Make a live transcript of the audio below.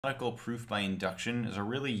Mathematical proof by induction is a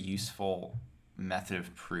really useful method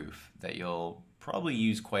of proof that you'll probably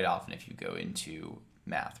use quite often if you go into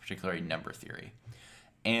math, particularly number theory.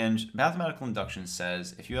 And mathematical induction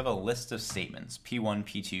says if you have a list of statements, P1,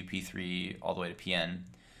 P2, P3, all the way to Pn,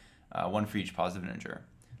 one for each positive integer,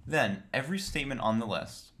 then every statement on the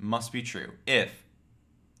list must be true if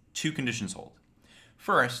two conditions hold.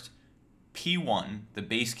 First, P1, the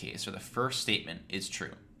base case, or the first statement, is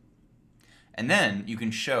true. And then you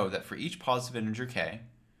can show that for each positive integer k,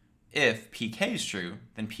 if pk is true,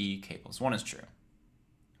 then pk plus 1 is true.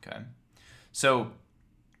 Okay? So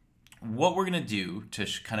what we're going to do to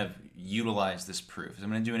kind of utilize this proof is I'm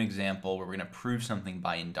going to do an example where we're going to prove something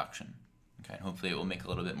by induction. Okay? And hopefully it will make a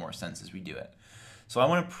little bit more sense as we do it. So I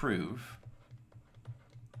want to prove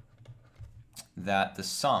that the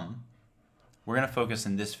sum, we're going to focus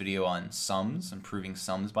in this video on sums and proving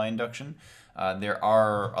sums by induction. There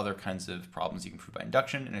are other kinds of problems you can prove by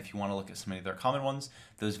induction, and if you want to look at some of the other common ones,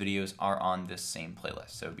 those videos are on this same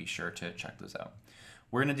playlist, so be sure to check those out.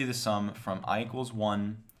 We're going to do the sum from I equals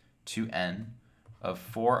 1 to n of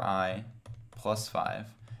 4i plus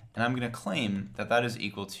 5, and I'm going to claim that that is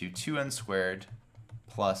equal to 2n squared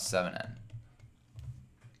plus 7n.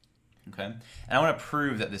 Okay? And I want to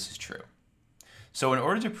prove that this is true. So in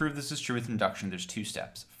order to prove this is true with induction, there's two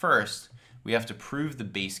steps. First, we have to prove the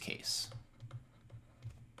base case.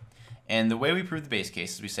 And the way we prove the base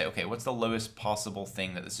case is we say, okay, what's the lowest possible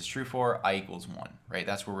thing that this is true for? I equals 1, right?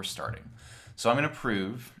 That's where we're starting. So I'm going to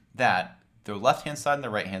prove that the left-hand side and the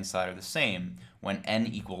right-hand side are the same when n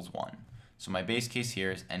equals 1. So my base case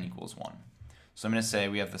here is n equals 1. So I'm going to say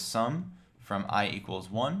we have the sum from I equals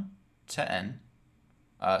 1 to n,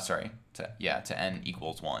 to n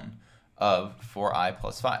equals 1 of 4i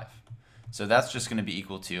plus 5. So that's just going to be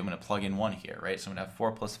equal to, I'm going to plug in 1 here, right? So I'm going to have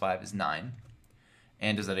 4 plus 5 is 9.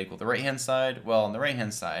 And does that equal the right-hand side? Well, on the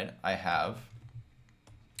right-hand side, I have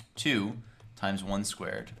 2 times 1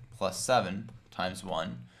 squared plus 7 times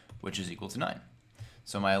 1, which is equal to 9.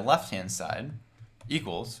 So my left-hand side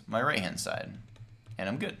equals my right-hand side, and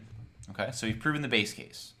I'm good. Okay, so we've proven the base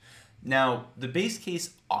case. Now, the base case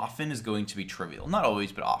often is going to be trivial. Not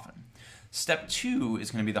always, but often. Step 2 is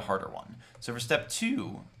going to be the harder one. So for step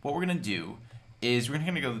 2, what we're going to do is we're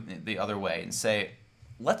going to go the other way and say,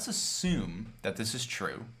 let's assume that this is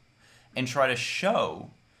true and try to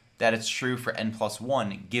show that it's true for n plus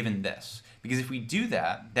 1 given this. Because if we do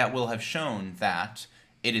that, that will have shown that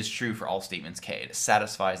it is true for all statements k. It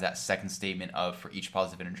satisfies that second statement of for each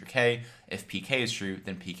positive integer k, if pk is true,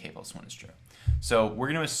 then pk plus 1 is true. So we're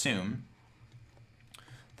going to assume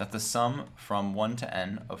that the sum from 1 to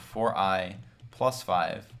n of 4i plus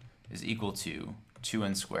 5 is equal to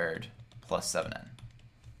 2n squared plus 7n.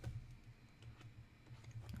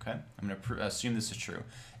 Okay, I'm going to assume this is true.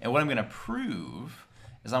 And what I'm going to prove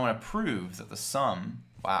is I'm going to prove that the sum,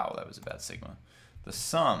 wow, that was a bad sigma, the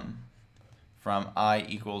sum from I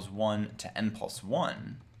equals 1 to n plus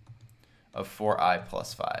 1 of 4i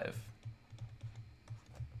plus 5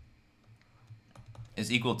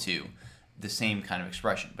 is equal to the same kind of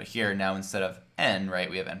expression. But here, now instead of n, right,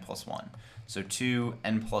 we have n plus 1. So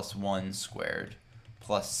 2n plus 1 squared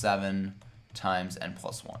plus 7 times n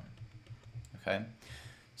plus 1. Okay?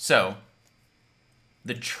 So,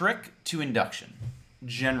 the trick to induction,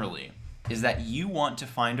 generally, is that you want to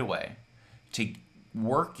find a way to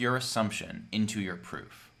work your assumption into your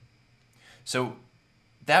proof. So,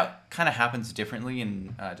 that kind of happens differently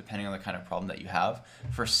in, depending on the kind of problem that you have.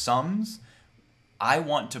 For sums, I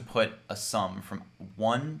want to put a sum from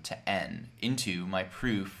 1 to n into my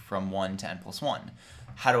proof from 1 to n plus 1.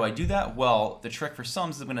 How do I do that? Well, the trick for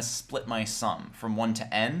sums is I'm going to split my sum from 1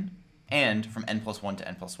 to n and from n plus 1 to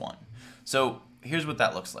n plus 1. So here's what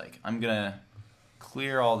that looks like. I'm going to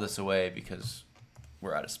clear all this away because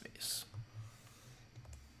we're out of space.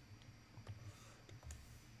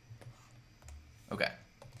 Okay,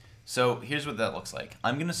 so here's what that looks like.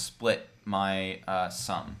 I'm going to split my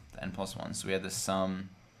sum, the n plus 1. So we have the sum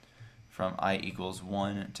from I equals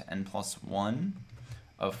 1 to n plus 1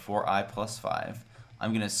 of 4i plus 5.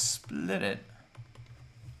 I'm going to split it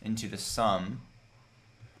into the sum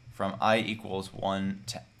from I equals 1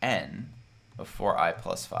 to n of 4i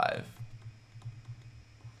plus 5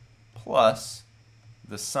 plus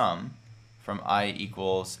the sum from I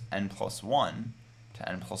equals n plus 1 to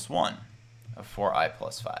n plus 1 of 4i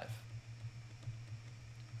plus 5.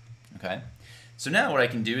 Okay? So now what I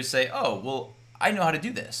can do is say, oh, well, I know how to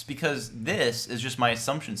do this because this is just my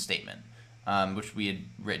assumption statement, which we had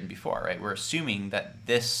written before, right? We're assuming that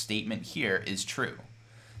this statement here is true.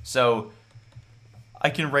 So I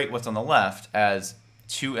can write what's on the left as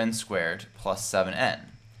 2n squared plus 7n.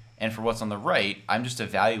 And for what's on the right, I'm just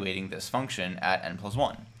evaluating this function at n plus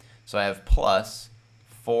 1. So I have plus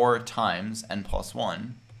 4 times n plus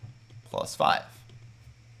 1 plus 5.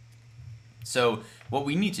 So what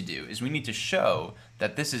we need to do is we need to show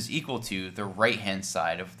that this is equal to the right-hand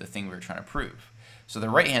side of the thing we were trying to prove. So the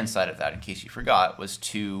right-hand side of that, in case you forgot, was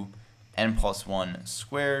 2n plus 1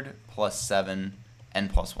 squared plus 7n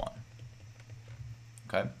plus 1.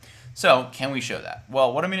 Okay? So can we show that?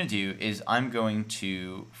 Well, what I'm going to do is I'm going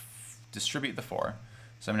to distribute the 4.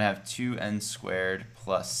 So I'm going to have 2n squared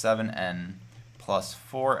plus 7n plus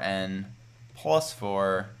 4n plus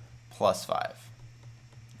 4 plus 5.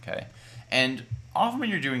 Okay? And often when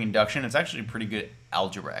you're doing induction, it's actually a pretty good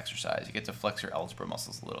algebra exercise. You get to flex your algebra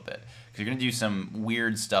muscles a little bit, because you're going to do some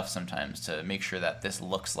weird stuff sometimes to make sure that this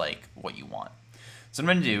looks like what you want. So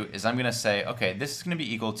what I'm going to do is I'm going to say, okay, this is going to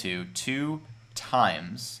be equal to 2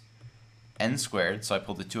 times n squared, so I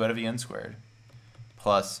pulled the 2 out of the n squared,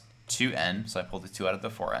 plus 2n, so I pulled the 2 out of the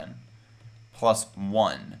 4n, plus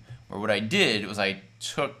 1, where what I did was I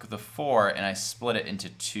took the 4 and I split it into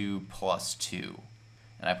 2 plus 2.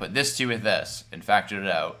 And I put this 2 with this and factored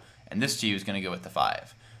it out, and this 2 is going to go with the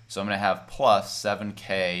 5. So I'm going to have plus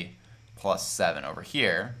 7k plus 7 over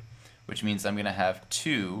here, which means I'm going to have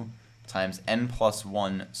 2 times n plus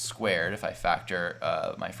 1 squared, if I factor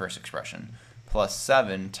my first expression, plus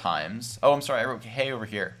 7 times, oh, I'm sorry, I wrote k over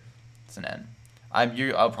here. It's an n.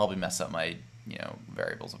 I'll probably mess up my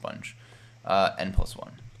variables a bunch. N plus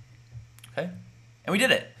 1. Okay? And we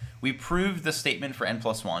did it. We proved the statement for n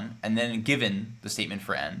plus 1, and then given the statement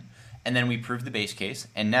for n, and then we proved the base case,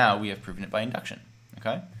 and now we have proven it by induction.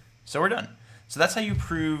 Okay? So we're done. So that's how you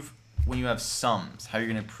prove when you have sums, how you're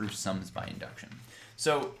going to prove sums by induction.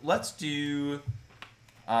 So let's do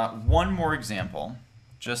one more example,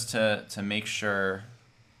 just to make sure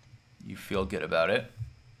you feel good about it.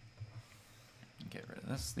 Get rid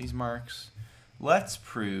of these marks. Let's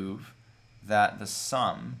prove that the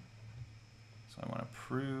sum, so I want to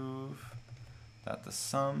prove that the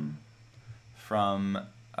sum from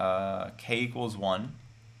k equals 1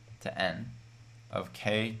 to n of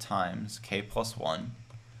k times k plus 1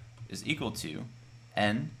 is equal to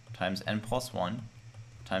n times n plus 1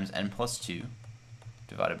 times n plus 2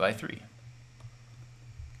 divided by 3.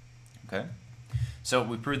 Okay? So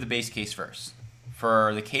we proved the base case first.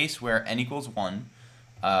 For the case where n equals 1,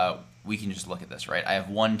 we can just look at this, right? I have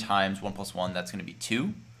 1 times 1 plus 1, that's going to be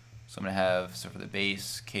 2. So I'm going to have, so for the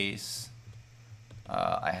base case,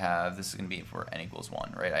 I have, this is going to be for n equals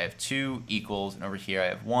 1, right? I have 2 equals, and over here I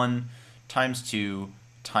have 1 times 2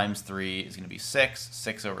 times 3 is going to be 6.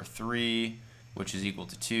 6 over 3, which is equal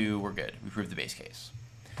to 2. We're good. We proved the base case.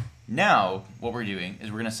 Now, what we're doing is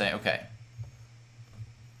we're going to say, okay,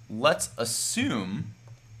 let's assume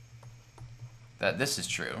that this is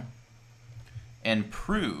true and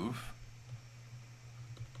prove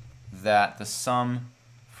that the sum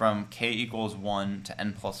from k equals 1 to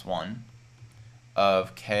n plus 1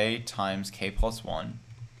 of k times k plus 1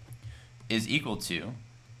 is equal to,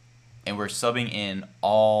 and we're subbing in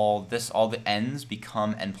all the n's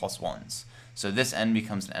become n plus 1s. So this n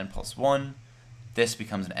becomes an n plus 1, this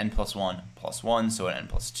becomes an n plus 1 plus 1, so an n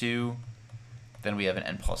plus 2. Then we have an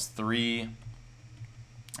n plus 3, and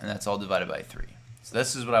that's all divided by 3. So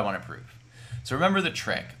this is what I want to prove. So remember the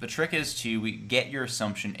trick. The trick is to get your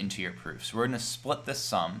assumption into your proof. So we're going to split this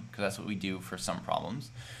sum, because that's what we do for sum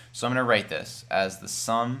problems. So I'm going to write this as the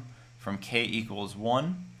sum from k equals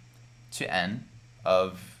 1 to n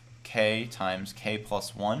of k times k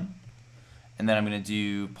plus 1. And then I'm going to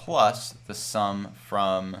do plus the sum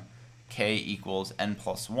from k equals n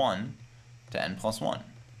plus 1 to n plus 1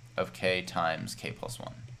 of k times k plus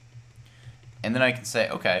 1. And then I can say,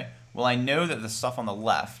 okay, well, I know that the stuff on the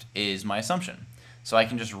left is my assumption. So I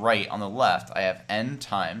can just write on the left, I have n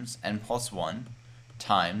times n plus 1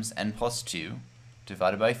 times n plus 2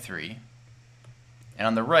 divided by 3. And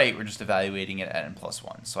on the right, we're just evaluating it at n plus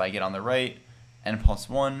 1. So I get on the right n plus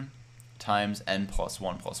 1 times n plus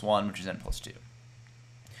 1 plus 1, which is n plus 2.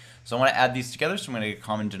 So I want to add these together, so I'm going to get a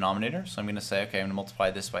common denominator. So I'm going to say, okay, I'm going to multiply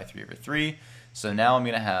this by 3 over 3. So now I'm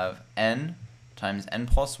going to have n times n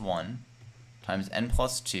plus 1 times n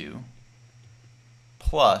plus 2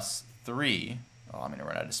 plus 3, oh, I'm going to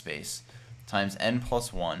run out of space, times n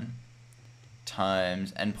plus 1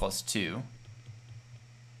 times n plus 2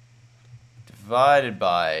 divided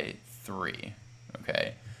by 3.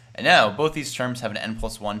 Okay, and now both these terms have an n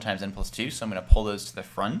plus 1 times n plus 2, so I'm going to pull those to the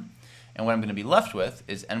front. And what I'm going to be left with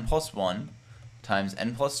is n plus 1 times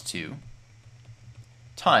n plus 2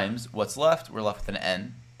 times what's left. We're left with an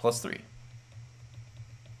n plus 3.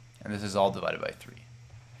 And this is all divided by 3.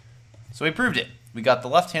 So we proved it. We got the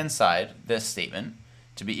left-hand side, this statement,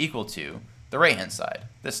 to be equal to the right-hand side,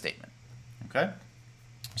 this statement. Okay?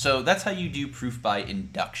 So that's how you do proof by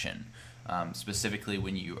induction, specifically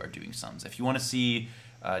when you are doing sums. If you want to see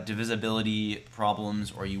divisibility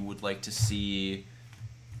problems, or you would like to see,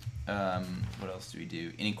 what else do we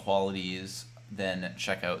do? Inequalities, then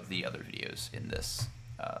check out the other videos in this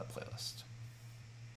playlist.